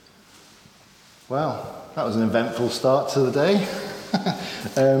Well, that was an eventful start to the day.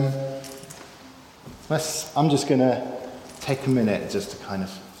 I'm just going to take a minute just to kind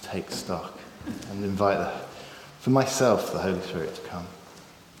of take stock and invite, for myself, the Holy Spirit to come.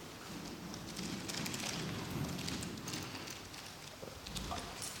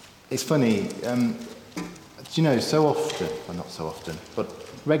 It's funny, do you know, so often, well not so often, but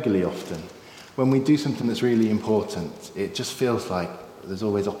regularly often, when we do something that's really important, it just feels like there's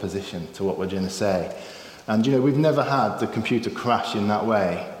always opposition to what we're going to say. And, you know, we've never had the computer crash in that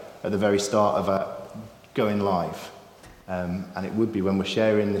way at the very start of our going live. And it would be when we're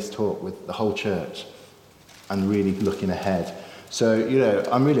sharing this talk with the whole church and really looking ahead. So, you know,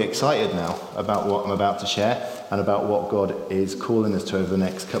 I'm really excited now about what I'm about to share and about what God is calling us to over the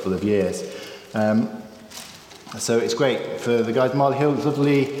next couple of years. So it's great for the guys, Marley Hill, it's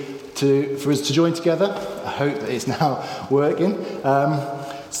lovely for us to join together. I hope that it's now working.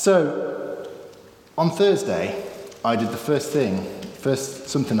 So on Thursday, I did the first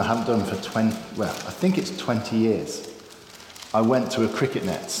something I haven't done for I think it's 20 years. I went to a cricket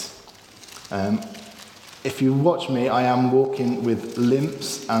nets. If you watch me, I am walking with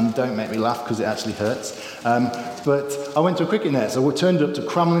limps, and don't make me laugh because it actually hurts. But I went to a cricket nets. I turned up to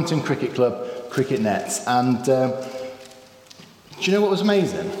Cramlington Cricket Club cricket nets, and do you know what was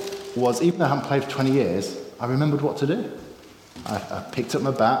amazing? Was even though I hadn't played for 20 years, I remembered what to do. I picked up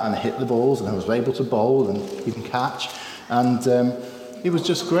my bat and I hit the balls, and I was able to bowl and even catch, and it was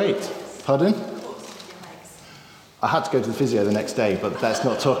just great. Pardon? I had to go to the physio the next day, but let's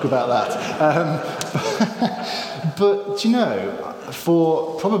not talk about that. But, you know,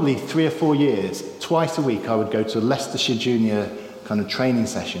 for probably 3 or 4 years, twice a week I would go to Leicestershire Junior kind of training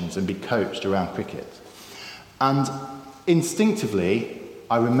sessions and be coached around cricket. And instinctively,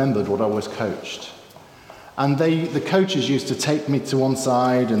 I remembered what I was coached. And the coaches used to take me to one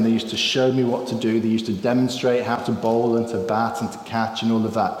side and they used to show me what to do. They used to demonstrate how to bowl and to bat and to catch and all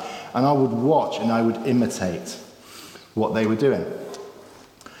of that. And I would watch and I would imitate what they were doing.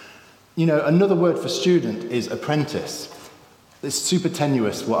 You know, another word for student is apprentice. It's super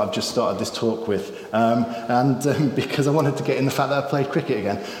tenuous what I've just started this talk with, because I wanted to get in the fact that I played cricket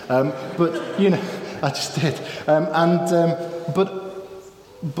again. But, you know, I just did.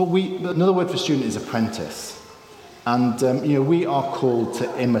 But another word for student is apprentice. And, you know, we are called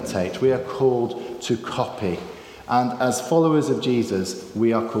to imitate. We are called to copy. And as followers of Jesus,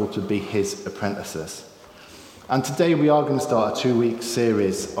 we are called to be his apprentices. And today we are going to start a 2-week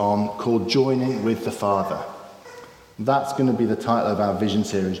series called Joining with the Father. That's going to be the title of our vision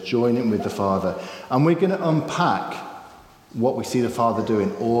series, Joining with the Father. And we're going to unpack what we see the Father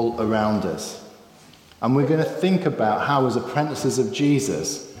doing all around us. And we're going to think about how, as apprentices of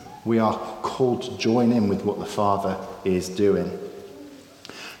Jesus, we are called to join in with what the Father is doing.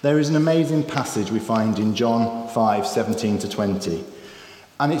 There is an amazing passage we find in John 5:17-20.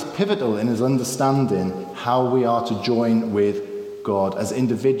 And it's pivotal in us understanding how we are to join with God as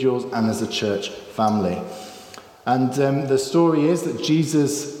individuals and as a church family. And the story is that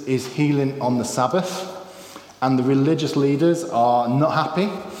Jesus is healing on the Sabbath, and the religious leaders are not happy.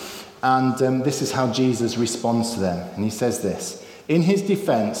 And this is how Jesus responds to them. And he says this: in his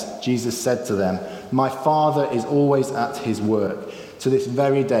defense, Jesus said to them, "My Father is always at his work to this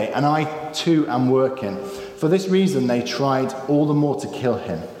very day, and I too am working." For this reason, they tried all the more to kill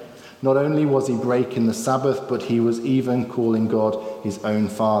him. Not only was he breaking the Sabbath, but he was even calling God his own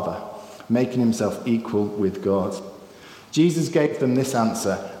Father, making himself equal with God. Jesus gave them this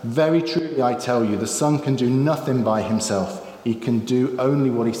answer: "Very truly I tell you, the Son can do nothing by himself. He can do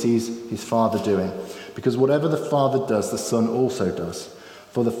only what he sees his Father doing. Because whatever the Father does, the Son also does.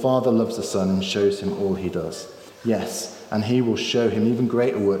 For the Father loves the Son and shows him all he does. Yes, and he will show him even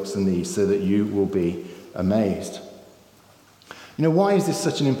greater works than these, so that you will be amazed." You know, why is this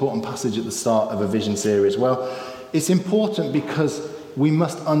such an important passage at the start of a vision series? Well, it's important because we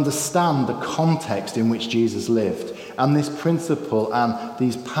must understand the context in which Jesus lived, and this principle and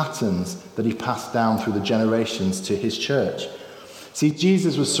these patterns that he passed down through the generations to his church. See,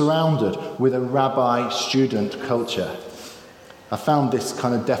 Jesus was surrounded with a rabbi-student culture. I found this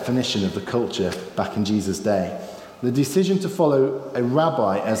kind of definition of the culture back in Jesus' day. The decision to follow a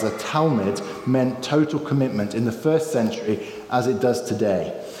rabbi as a Talmud meant total commitment in the first century as it does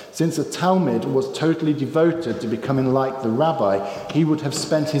today. Since a Talmud was totally devoted to becoming like the rabbi, he would have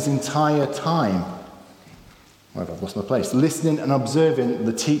spent his entire time, I've lost my place, listening and observing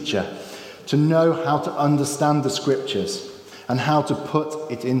the teacher to know how to understand the scriptures and how to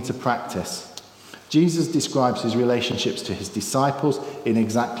put it into practice. Jesus describes his relationships to his disciples in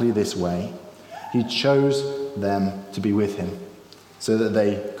exactly this way. He chose them to be with him. so that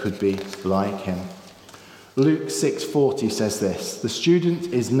they could be like him. Luke 6:40 says this, "The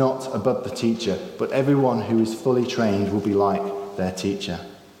student is not above the teacher, but everyone who is fully trained will be like their teacher."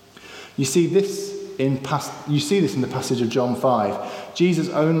 You see this in the passage of John 5. Jesus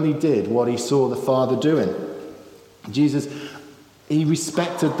only did what he saw the Father doing. Jesus, he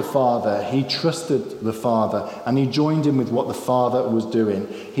respected the Father, he trusted the Father, and he joined in with what the Father was doing.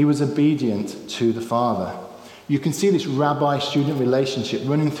 He was obedient to the Father. You can see this rabbi-student relationship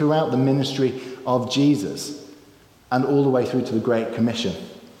running throughout the ministry of Jesus and all the way through to the Great Commission.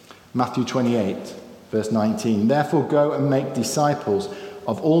 Matthew 28, verse 19. "Therefore go and make disciples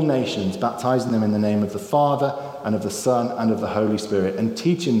of all nations, baptizing them in the name of the Father and of the Son and of the Holy Spirit, and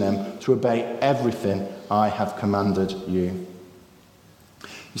teaching them to obey everything I have commanded you."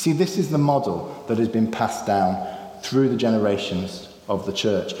 You see, this is the model that has been passed down through the generations of the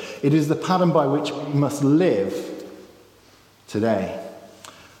church. It is the pattern by which we must live today.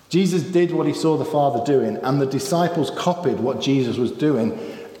 Jesus did what he saw the Father doing, and the disciples copied what Jesus was doing,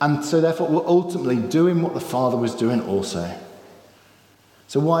 and so therefore were ultimately doing what the Father was doing also.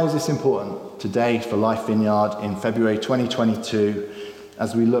 So why is this important today for Life Vineyard in February 2022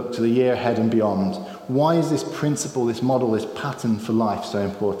 as we look to the year ahead and beyond? Why is this principle, this model, this pattern for life so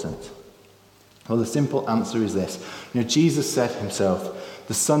important? Well, the simple answer is this. Jesus said himself,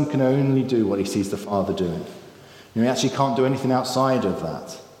 the Son can only do what he sees the Father doing. He actually can't do anything outside of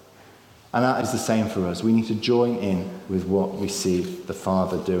that. And that is the same for us. We need to join in with what we see the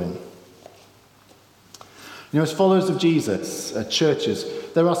Father doing. As followers of Jesus, churches,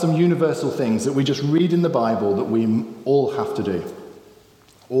 there are some universal things that we just read in the Bible that we all have to do.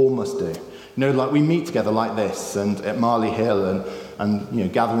 All must do. Like we meet together like this and at Marley Hill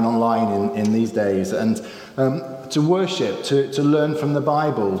and gathering online in these days, and to worship, to learn from the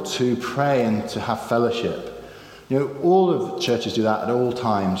Bible, to pray and to have fellowship. All of the churches do that at all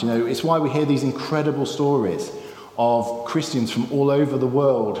times. It's why we hear these incredible stories of Christians from all over the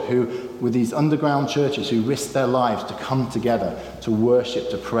world who, with these underground churches, who risk their lives to come together, to worship,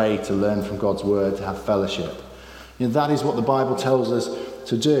 to pray, to learn from God's word, to have fellowship. That is what the Bible tells us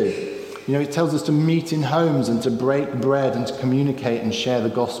to do. It tells us to meet in homes and to break bread and to communicate and share the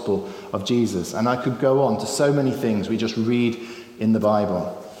gospel of Jesus. And I could go on to so many things we just read in the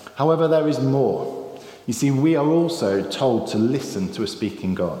Bible. However, there is more. You see, we are also told to listen to a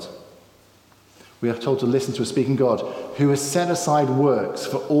speaking God. We are told to listen to a speaking God who has set aside works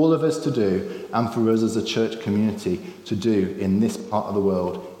for all of us to do and for us as a church community to do in this part of the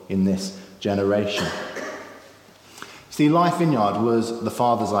world, in this generation. See, Life Vineyard was the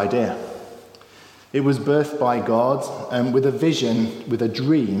Father's idea. It was birthed by God with a vision, with a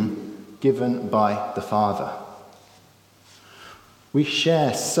dream given by the Father. We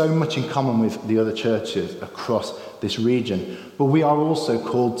share so much in common with the other churches across this region, but we are also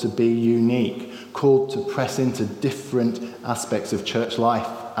called to be unique, called to press into different aspects of church life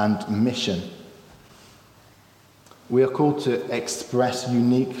and mission. We are called to express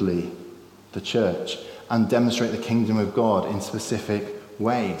uniquely the church and demonstrate the kingdom of God in specific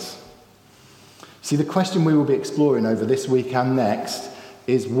ways. See, the question we will be exploring over this week and next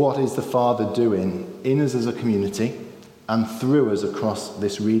is, what is the Father doing in us as a community and through us across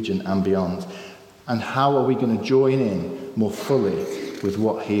this region and beyond? And how are we going to join in more fully with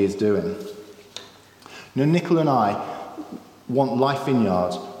what he is doing? Nicola and I want Life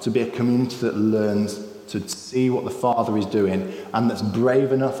Vineyard to be a community that learns to see what the Father is doing and that's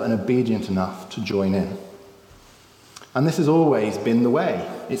brave enough and obedient enough to join in. And this has always been the way.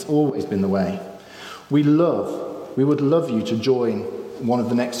 It's always been the way. We would love you to join one of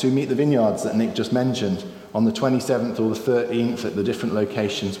the next two Meet the Vineyards that Nick just mentioned on the 27th or the 13th at the different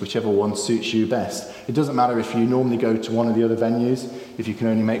locations, whichever one suits you best. It doesn't matter if you normally go to one of the other venues. If you can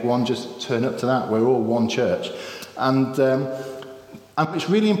only make one, just turn up to that. We're all one church. And it's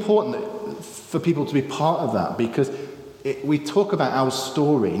really important for people to be part of that, because we talk about our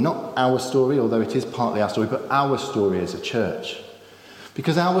story, not our story, although it is partly our story, but our story as a church.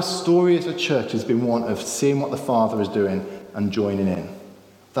 Because our story as a church has been one of seeing what the Father is doing and joining in.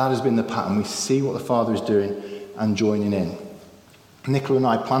 That has been the pattern. We see what the Father is doing and joining in. Nicola and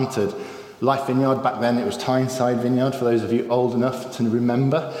I planted Life Vineyard. Back then it was Tyneside Vineyard, for those of you old enough to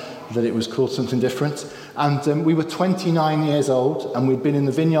remember that it was called something different. And we were 29 years old, and we'd been in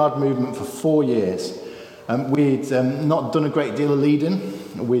the vineyard movement for 4 years. We'd not done a great deal of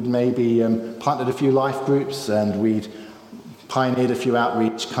leading. We'd maybe planted a few life groups, and we'd pioneered a few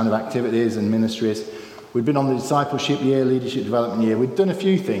outreach kind of activities and ministries. We'd been on the discipleship year, leadership development year. We'd done a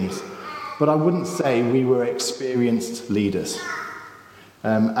few things, but I wouldn't say we were experienced leaders.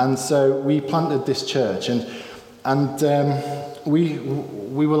 And so we planted this church, and And we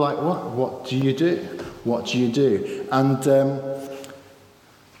were like, what do you do? What do you do? And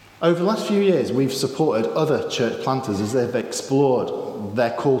over the last few years, we've supported other church planters as they've explored their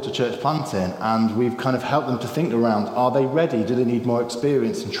call to church planting, and we've kind of helped them to think around, are they ready? Do they need more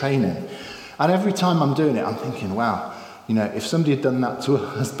experience and training? And every time I'm doing it, I'm thinking, wow, if somebody had done that to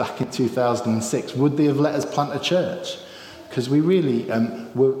us back in 2006, would they have let us plant a church? Because we really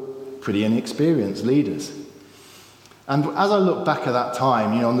were pretty inexperienced leaders. And as I look back at that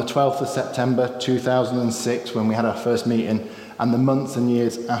time, on the 12th of September 2006, when we had our first meeting, and the months and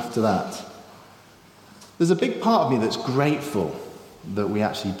years after that, there's a big part of me that's grateful that we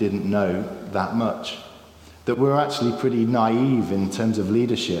actually didn't know that much, that we're actually pretty naive in terms of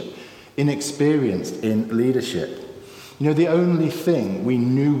leadership, inexperienced in leadership. The only thing we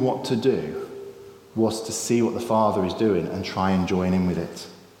knew what to do was to see what the Father is doing and try and join in with it.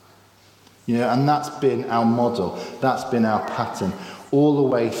 And that's been our model, that's been our pattern all the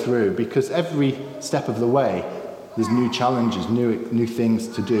way through, because every step of the way there's new challenges, new things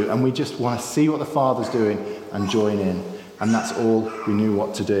to do, and we just want to see what the Father's doing and join in, and that's all we knew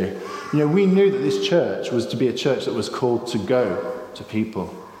what to do. We knew that this church was to be a church that was called to go to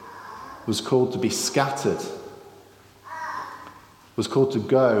people, was called to be scattered, was called to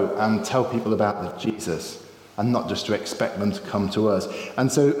go and tell people about Jesus, and not just to expect them to come to us.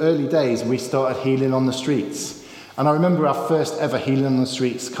 And so early days, we started healing on the streets. And I remember our first ever healing on the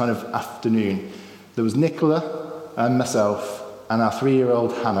streets kind of afternoon. There was Nicola and myself and our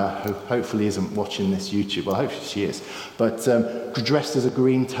 3-year-old Hannah, who hopefully isn't watching this YouTube. Well, hopefully she is. But dressed as a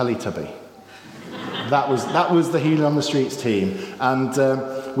green Teletubby. That was the healing on the streets team. And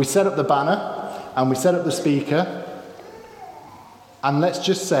we set up the banner and we set up the speaker. And let's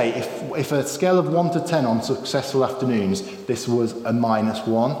just say, if a scale of 1 to 10 on successful afternoons, this was a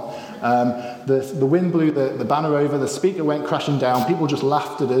 -1. The wind blew the banner over, the speaker went crashing down, people just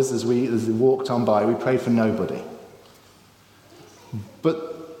laughed at us as we walked on by, we prayed for nobody.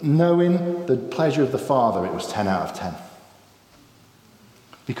 But knowing the pleasure of the Father, it was 10 out of 10.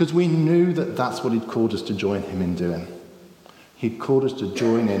 Because we knew that that's what he'd called us to join him in doing. He'd called us to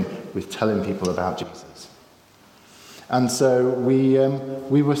join in with telling people about Jesus. And so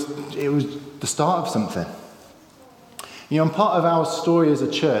it was the start of something. And part of our story as a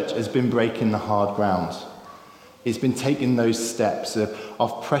church has been breaking the hard ground. It's been taking those steps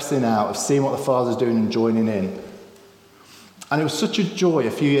of pressing out, of seeing what the Father's doing and joining in. And it was such a joy a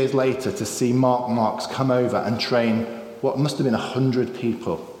few years later to see Mark Marks come over and train what must have been 100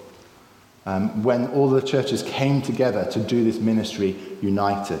 people when all the churches came together to do this ministry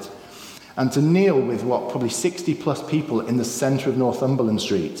united. And to kneel with, probably 60 plus people in the centre of Northumberland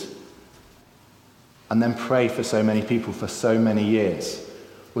Street and then pray for so many people for so many years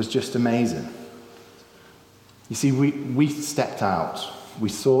was just amazing. You see, we stepped out. We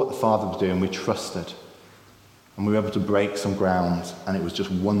saw what the Father was doing. We trusted. And we were able to break some ground. And it was just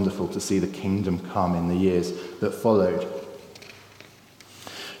wonderful to see the kingdom come in the years that followed.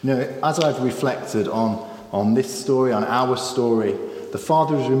 As I've reflected on this story, on our story, the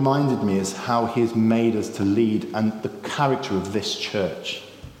Father has reminded me as how he has made us to lead and the character of this church.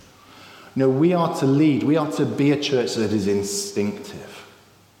 We are to lead. We are to be a church that is instinctive,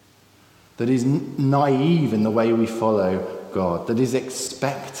 that is naive in the way we follow God, that is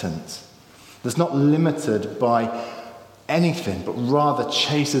expectant, that's not limited by anything, but rather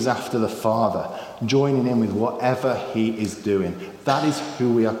chases after the Father, joining in with whatever he is doing. That is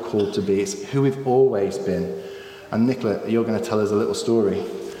who we are called to be. It's who we've always been. And Nicola, you're going to tell us a little story.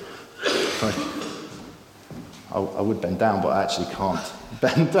 Sorry. I would bend down, but I actually can't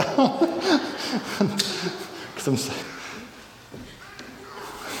bend down. Because I'm so...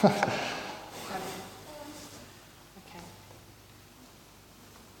 Okay.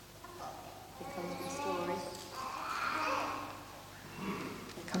 Here comes my story.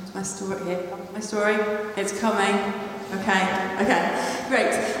 Here comes my story. Here comes my story. It's coming. Okay.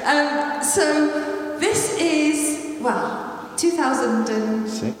 Great. So this is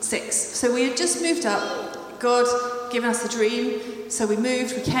 2006. So we had just moved up. God given us a dream. So we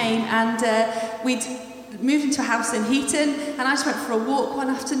moved, we came, and we'd moved into a house in Heaton, and I just went for a walk one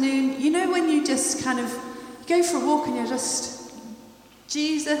afternoon. When you just kind of go for a walk and you're just,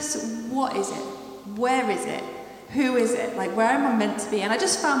 Jesus, what is it? Where is it? Who is it? Where am I meant to be? And I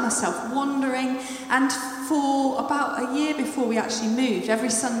just found myself wandering. And for about a year before we actually moved, every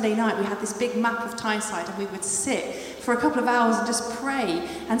Sunday night we had this big map of Tyneside, and we would sit for a couple of hours and just pray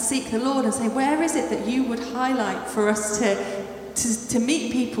and seek the Lord and say, where is it that you would highlight for us to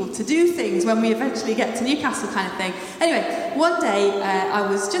meet people, to do things when we eventually get to Newcastle kind of thing. Anyway, one day I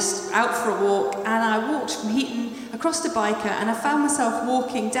was just out for a walk, and I walked from Heaton across to Byker, and I found myself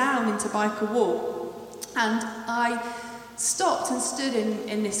walking down into Byker Wall, and I stopped and stood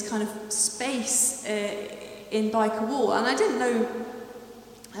in this kind of space in Byker Wall, and I didn't know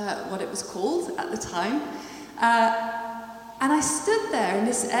what it was called at the time, and I stood there in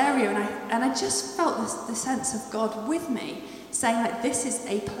this area, and I just felt the sense of God with me, saying like, this is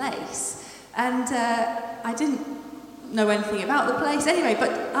a place. And I didn't know anything about the place anyway,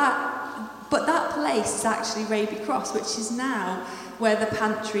 but that place is actually Raby Cross, which is now where the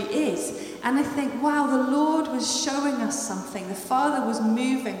pantry is. And I think, wow, the Lord was showing us something. The Father was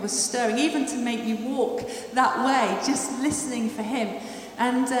moving, was stirring, even to make you walk that way, just listening for him.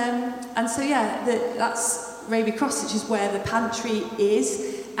 And so, yeah, that's Raby Cross, which is where the pantry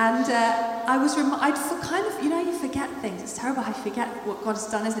is. And I'd kind of, you forget things. It's terrible how you forget what God has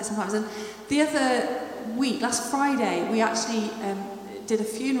done, isn't it, sometimes? And the other week, last Friday, we actually did a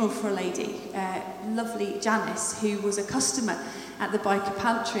funeral for a lady, lovely Janice, who was a customer at the Byker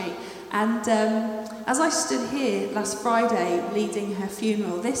Pantry. And as I stood here last Friday leading her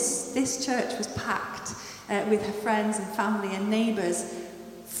funeral, this church was packed with her friends and family and neighbours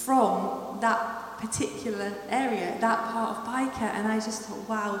from that particular area, that part of Byker. And I just thought,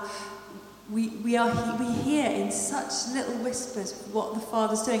 wow, we hear in such little whispers what the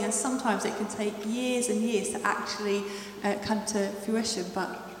Father's doing, and sometimes it can take years and years to actually come to fruition. But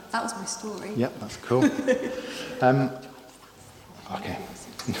that was my story. Yep, that's cool. Okay.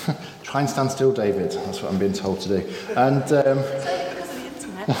 Try and stand still, David. That's what I'm being told to do. And So because of the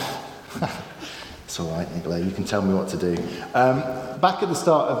internet. it's all right, Nicola. You can tell me what to do. Back at the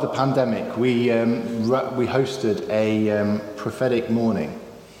start of the pandemic, we hosted a prophetic morning,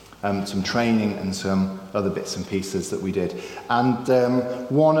 some training and some other bits and pieces that we did. And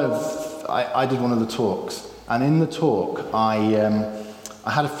I did one of the talks, and in the talk, I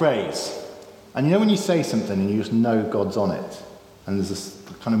had a phrase. And when you say something and you just know God's on it, and there's this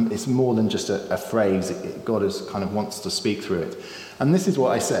kind of, it's more than just a phrase. God is kind of wants to speak through it. And this is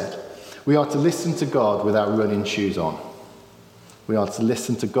what I said. We are to listen to God with our running shoes on. We are to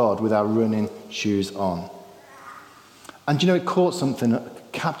listen to God with our running shoes on. And it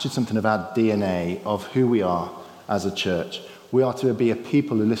captured something of our DNA, of who we are as a church. We are to be a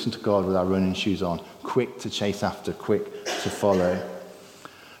people who listen to God with our running shoes on, quick to chase after, quick to follow.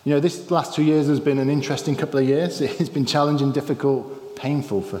 This last 2 years has been an interesting couple of years. It's been challenging, difficult,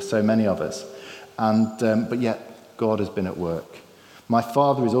 painful for so many of us. But yet, God has been at work. My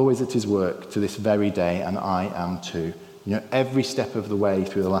Father is always at his work to this very day, and I am too. Every step of the way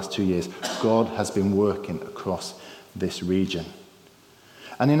through the last 2 years, God has been working across this region.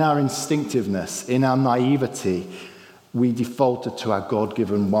 And in our instinctiveness, in our naivety, we defaulted to our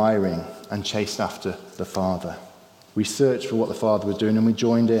God-given wiring and chased after the Father. We searched for what the Father was doing, and we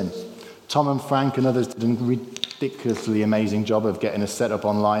joined in. Tom and Frank and others did a ridiculously amazing job of getting us set up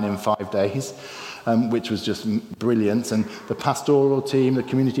online in 5 days, which was just brilliant. And the pastoral team, the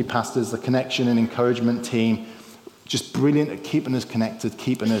community pastors, the connection and encouragement team, just brilliant at keeping us connected,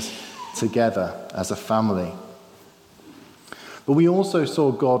 keeping us together as a family. But we also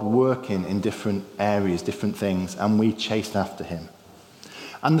saw God working in different areas, different things, and we chased after him.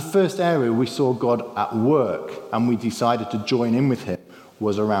 And the first area we saw God at work, and we decided to join in with him,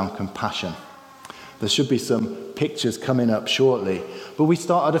 was around compassion. There should be some pictures coming up shortly. But we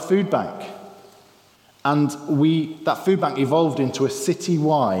started a food bank. And that food bank evolved into a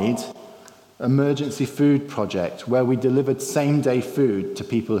city-wide emergency food project where we delivered same-day food to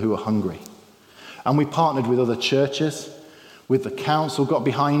people who were hungry. And we partnered with other churches, with the council, got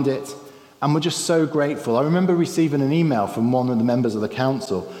behind it, and we're just so grateful. I remember receiving an email from one of the members of the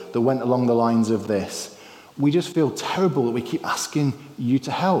council that went along the lines of this. We just feel terrible that we keep asking you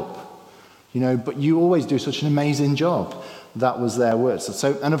to help, but you always do such an amazing job. That was their words.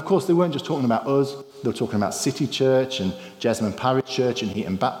 And of course, they weren't just talking about us. They were talking about City Church and Jesmond Parish Church and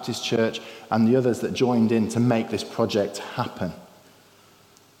Heaton Baptist Church and the others that joined in to make this project happen.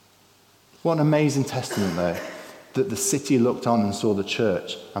 What an amazing testament, though, that the city looked on and saw the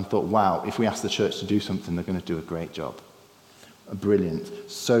church and thought, wow, if we ask the church to do something, they're going to do a great job. Brilliant.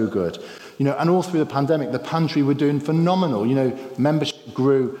 So good. And all through the pandemic, the pantry were doing phenomenal. Membership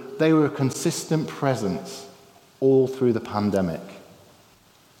grew. They were a consistent presence all through the pandemic,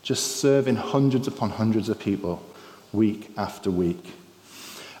 just serving hundreds upon hundreds of people week after week.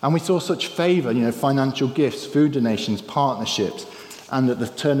 And we saw such favour, financial gifts, food donations, partnerships. And at the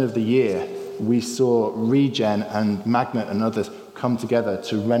turn of the year, we saw Regen and Magnet and others come together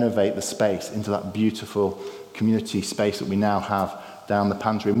to renovate the space into that beautiful community space that we now have down the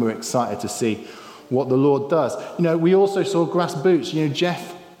pantry. And we're excited to see what the Lord does. We also saw grass boots.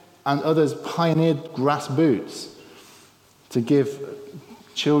 Jeff and others pioneered grass boots. to give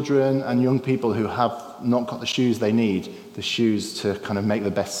children and young people who have not got the shoes they need, the shoes to kind of make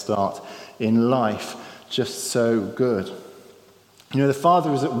the best start in life. Just so good. The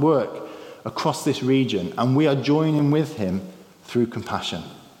Father is at work across this region, and we are joining with him through compassion.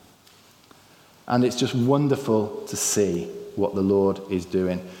 And it's just wonderful to see what the Lord is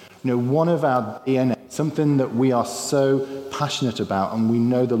doing. One of our DNA, something that we are so passionate about and we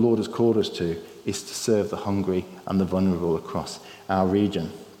know the Lord has called us to, is to serve the hungry and the vulnerable across our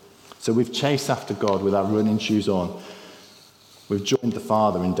region. So we've chased after God with our running shoes on. We've joined the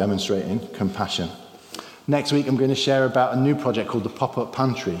Father in demonstrating compassion. Next week I'm going to share about a new project called the Pop-Up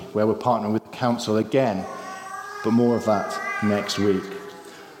Pantry, where we're partnering with the council again, but more of that next week.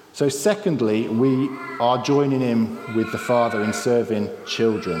 So secondly, we are joining in with the Father in serving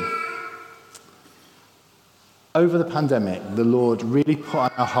children. Over the pandemic, the Lord really put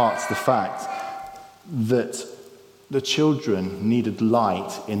on our hearts the fact that the children needed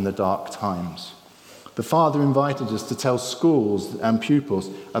light in the dark times. The Father invited us to tell schools and pupils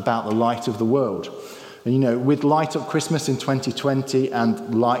about the light of the world. And, with Light Up Christmas in 2020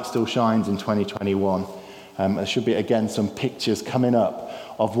 and Light Still Shines in 2021, there should be, again, some pictures coming up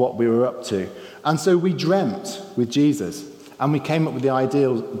of what we were up to. And so we dreamt with Jesus, and we came up with the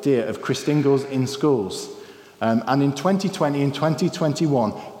idea of Christingles in schools. And in 2020 and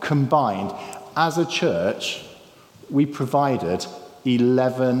 2021, combined, as a church, we provided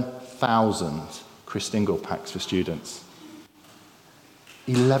 11,000 Christingle packs for students.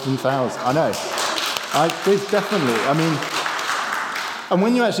 11,000, I know. There's definitely, and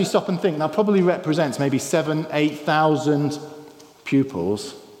when you actually stop and think, that probably represents maybe 7,000, 8,000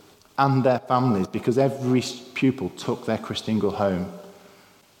 pupils and their families, because every pupil took their Christingle home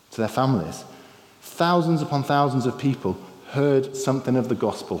to their families. Thousands upon thousands of people heard something of the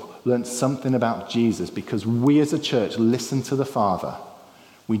gospel, learnt something about Jesus, because we as a church listened to the Father,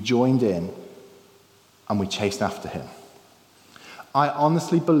 we joined in, and we chased after him. I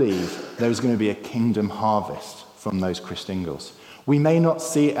honestly believe there is going to be a kingdom harvest from those Christingles. We may not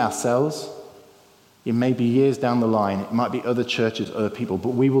see it ourselves. It may be years down the line. It might be other churches, other people, but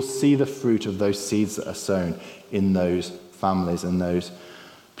we will see the fruit of those seeds that are sown in those families and those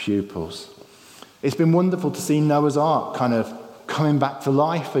pupils. It's been wonderful to see Noah's Ark kind of coming back to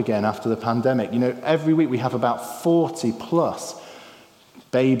life again after the pandemic. Every week we have about 40 plus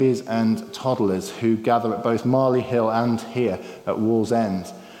babies and toddlers who gather at both Marley Hill and here at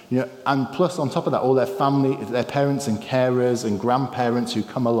Wallsend. And plus on top of that, all their family, their parents and carers and grandparents who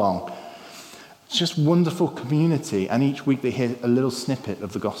come along. It's just wonderful community, and each week they hear a little snippet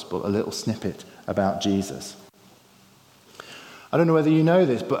of the gospel, a little snippet about Jesus. I don't know whether you know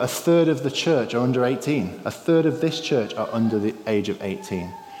this, but a third of the church are under 18. A third of this church are under the age of 18.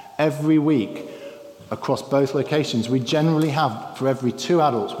 Every week, across both locations, we generally have, for every 2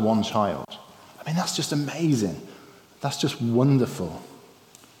 adults, 1 child. That's just amazing. That's just wonderful.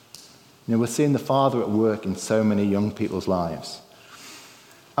 We're seeing the Father at work in so many young people's lives.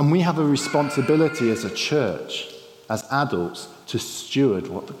 And we have a responsibility as a church, as adults, to steward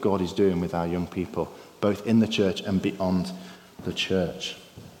what God is doing with our young people, both in the church and beyond the church.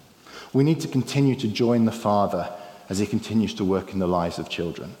 We need to continue to join the Father as he continues to work in the lives of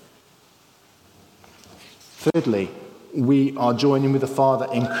children. Thirdly, we are joining with the Father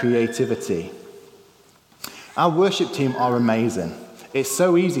in creativity. Our worship team are amazing. It's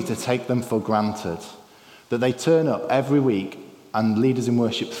so easy to take them for granted that they turn up every week and lead us in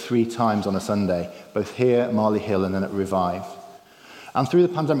worship 3 times on a Sunday, both here at Marley Hill and then at Revive. And through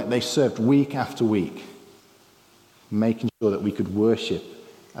the pandemic, they served week after week, making sure that we could worship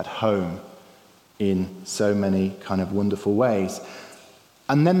at home in so many kind of wonderful ways.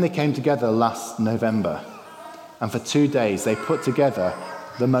 And then they came together last November, and for 2 days they put together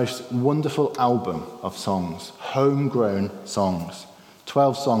the most wonderful album of songs, homegrown songs,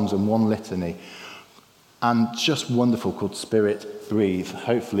 12 songs and 1 litany, and just wonderful, called Spirit Breathe.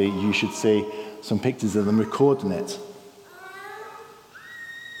 Hopefully you should see some pictures of them recording it.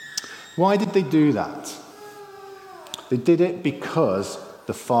 Why did they do that? They did it because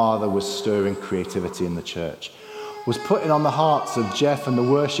the Father was stirring creativity in the church, was putting on the hearts of Jeff and the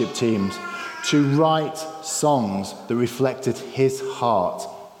worship teams to write songs that reflected his heart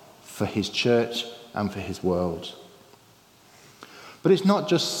for his church and for his world. But it's not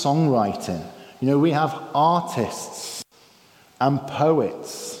just songwriting. We have artists and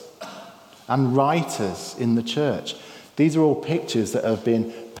poets and writers in the church. These are all pictures that have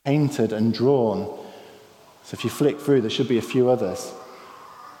been painted and drawn. So if you flick through, there should be a few others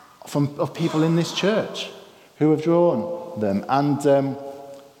of people in this church who have drawn them. And I'll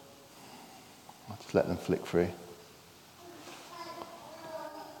just let them flick through.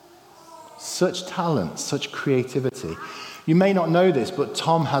 such talent, such creativity. You may not know this, but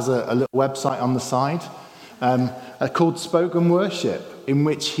Tom has a little website on the side called Spoken Worship, in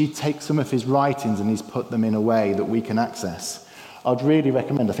which he takes some of his writings and he's put them in a way that we can access. I'd really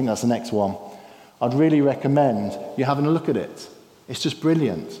recommend, I think that's the next one, I'd really recommend you having a look at it. It's just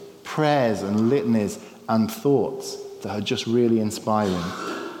brilliant. Prayers and litanies and thoughts that are just really inspiring,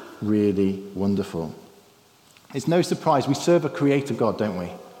 really wonderful. It's no surprise, we serve a creator God, don't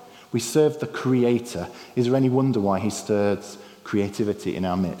we? We serve the Creator. Is there any wonder why he stirs creativity in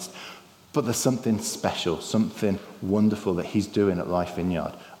our midst? But there's something special, something wonderful that he's doing at Life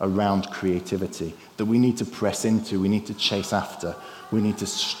Vineyard around creativity that we need to press into, we need to chase after, we need to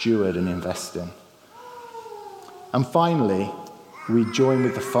steward and invest in. And finally, we join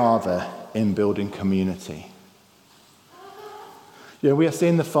with the Father in building community. We are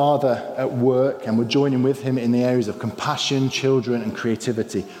seeing the Father at work, and we're joining with him in the areas of compassion, children, and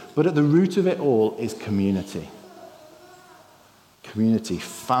creativity. But at the root of it all is community. Community,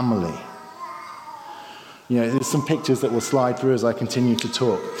 family. There's some pictures that will slide through as I continue to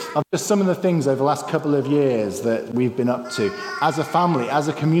talk. Of just some of the things over the last couple of years that we've been up to as a family, as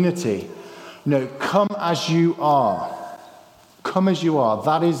a community. Come as you are. Come as you are.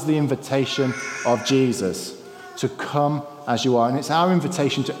 That is the invitation of Jesus, to come as you are. And it's our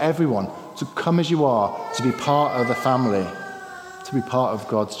invitation to everyone to come as you are, to be part of the family, to be part of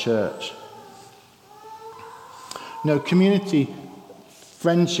God's church. Community,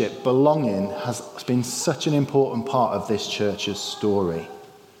 friendship, belonging has been such an important part of this church's story.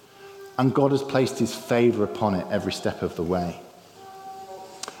 And God has placed his favour upon it every step of the way.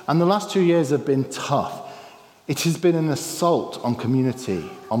 And the last 2 years have been tough. It has been an assault on community,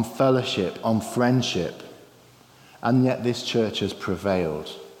 on fellowship, on friendship. And yet this church has prevailed.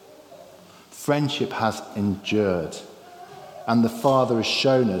 Friendship has endured. And the Father has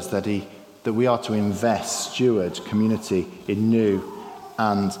shown us that we are to invest, steward community in new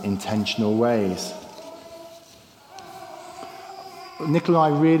and intentional ways. Nicola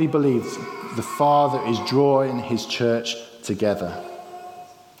and I really believe the Father is drawing his church together.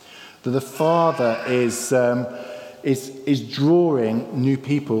 That the Father is drawing new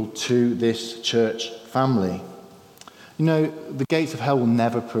people to this church family. The gates of hell will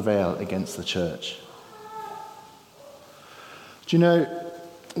never prevail against the church. Do you know,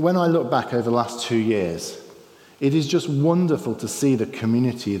 when I look back over the last 2 years, it is just wonderful to see the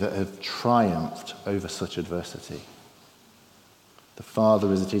community that have triumphed over such adversity. The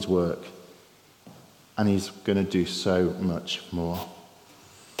Father is at his work, and he's going to do so much more.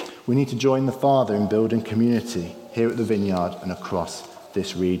 We need to join the Father in building community here at the Vineyard and across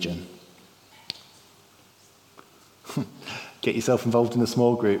this region. Get yourself involved in a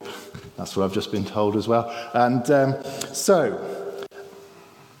small group. That's what I've just been told as well. And so,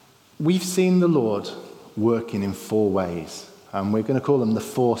 we've seen the Lord working in 4 ways. And we're going to call them the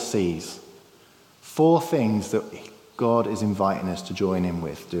 4 C's. 4 things that God is inviting us to join in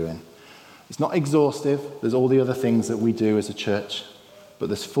with doing. It's not exhaustive. There's all the other things that we do as a church. But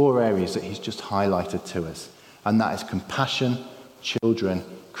there's 4 areas that he's just highlighted to us. And that is compassion, children,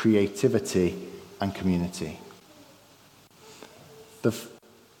 creativity, and community.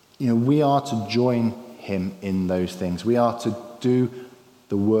 We are to join him in those things. We are to do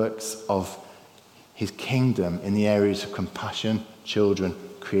the works of his kingdom in the areas of compassion, children,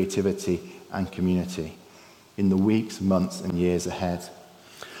 creativity, and community in the weeks, months, and years ahead.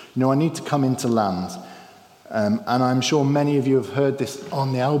 I need to come into land, and I'm sure many of you have heard this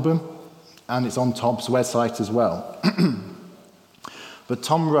on the album, and it's on Tom's website as well. But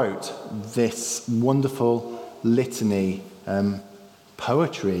Tom wrote this wonderful litany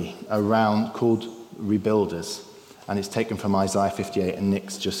poetry around called Rebuilders, and it's taken from Isaiah 58, and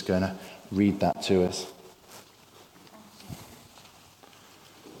Nick's just going to read that to us.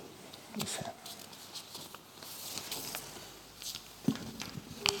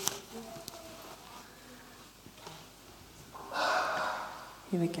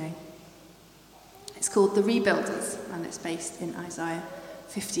 Here we go. It's called The Rebuilders, and it's based in Isaiah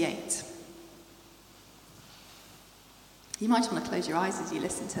 58. You might want to close your eyes as you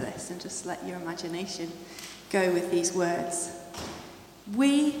listen to this and just let your imagination go with these words.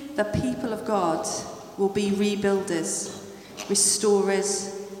 We, the people of God, will be rebuilders,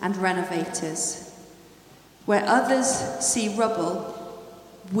 restorers, and renovators. Where others see rubble,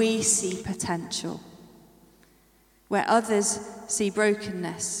 we see potential. Where others see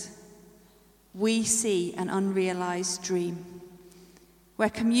brokenness, we see an unrealized dream.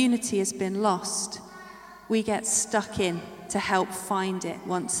 Where community has been lost, we get stuck in to help find it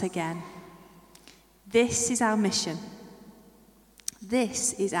once again. This is our mission.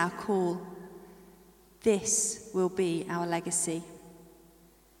 This is our call. This will be our legacy.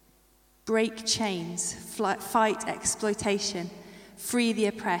 Break chains, fight exploitation, free the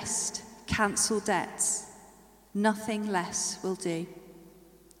oppressed, cancel debts. Nothing less will do.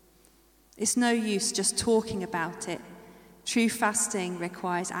 It's no use just talking about it. True fasting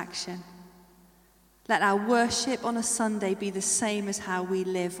requires action. Let our worship on a Sunday be the same as how we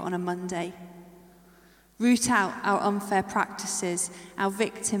live on a Monday. Root out our unfair practices, our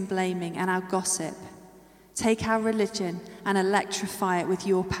victim blaming, and our gossip. Take our religion and electrify it with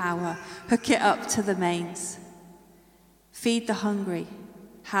your power. Hook it up to the mains. Feed the hungry,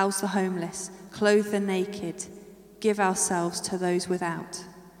 house the homeless, clothe the naked, give ourselves to those without.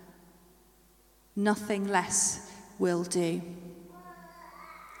 Nothing less will do.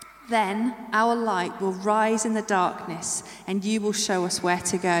 Then our light will rise in the darkness, and you will show us where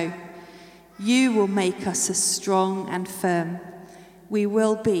to go. You will make us as strong and firm. We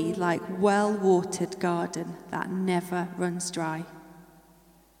will be like well-watered garden that never runs dry.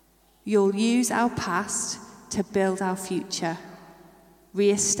 You'll use our past to build our future,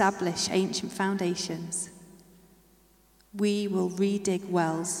 re-establish ancient foundations. We will redig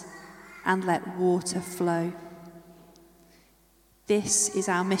wells and let water flow. This is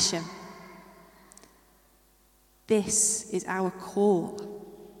our mission. This is our call.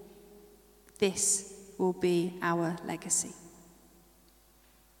 This will be our legacy.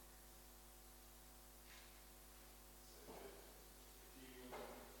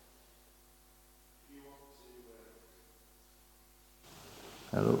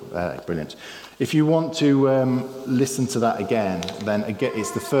 Brilliant. If you want to listen to that again, then again,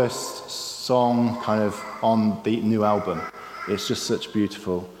 it's the first song kind of on the new album. It's just such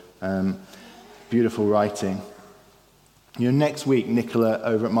beautiful writing. Next week, Nicola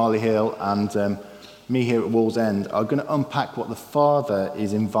over at Marley Hill and me here at Wallsend are going to unpack what the Father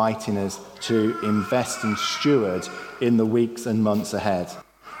is inviting us to invest and steward in the weeks and months ahead.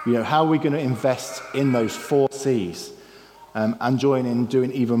 How are we going to invest in those 4 C's? And join in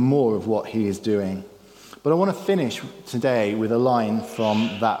doing even more of what he is doing. But I want to finish today with a line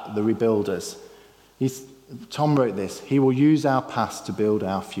from The Rebuilders. Tom wrote this: "He will use our past to build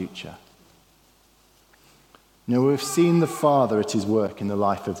our future." We've seen the Father at his work in the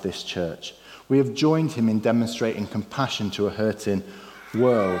life of this church. We have joined him in demonstrating compassion to a hurting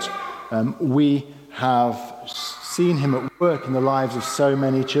world. We have seen him at work in the lives of so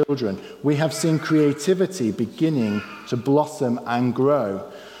many children. We have seen creativity beginning to blossom and grow,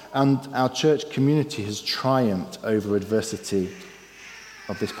 and our church community has triumphed over adversity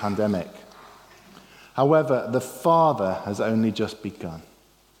of this pandemic. However, the Father has only just begun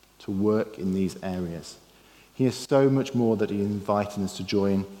to work in these areas. He has so much more that he is inviting us to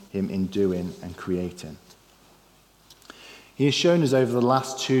join him in doing and creating. He has shown us over the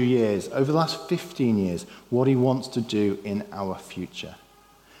last 2 years, over the last 15 years, what he wants to do in our future.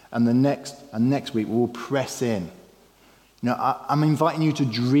 And next week, we'll press in. I'm inviting you to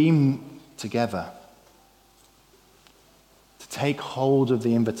dream together, to take hold of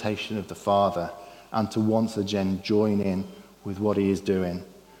the invitation of the Father, and to once again join in with what he is doing,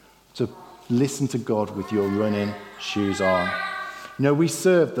 to listen to God with your running shoes on. We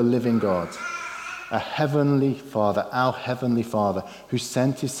serve the living God, a heavenly Father, our heavenly Father, who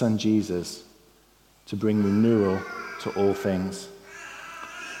sent his Son Jesus to bring renewal to all things.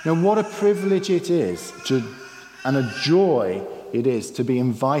 What a privilege it is and a joy it is to be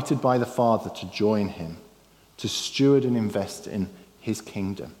invited by the Father to join him, to steward and invest in his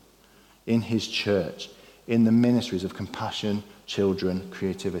kingdom, in his church, in the ministries of compassion, children,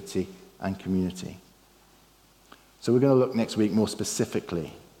 creativity, and community. So we're going to look next week more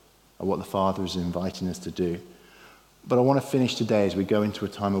specifically at what the Father is inviting us to do. But I want to finish today as we go into a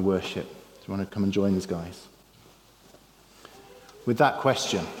time of worship. Do you want to come and join these guys? With that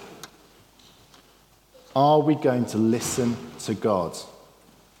question: are we going to listen to God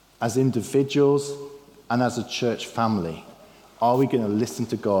as individuals and as a church family? Are we going to listen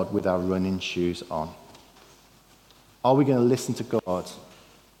to God with our running shoes on? Are we going to listen to God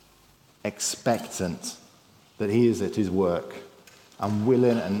expectant that he is at his work and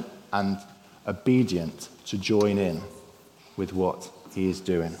willing and obedient to join in with what he is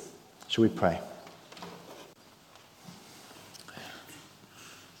doing? Shall we pray?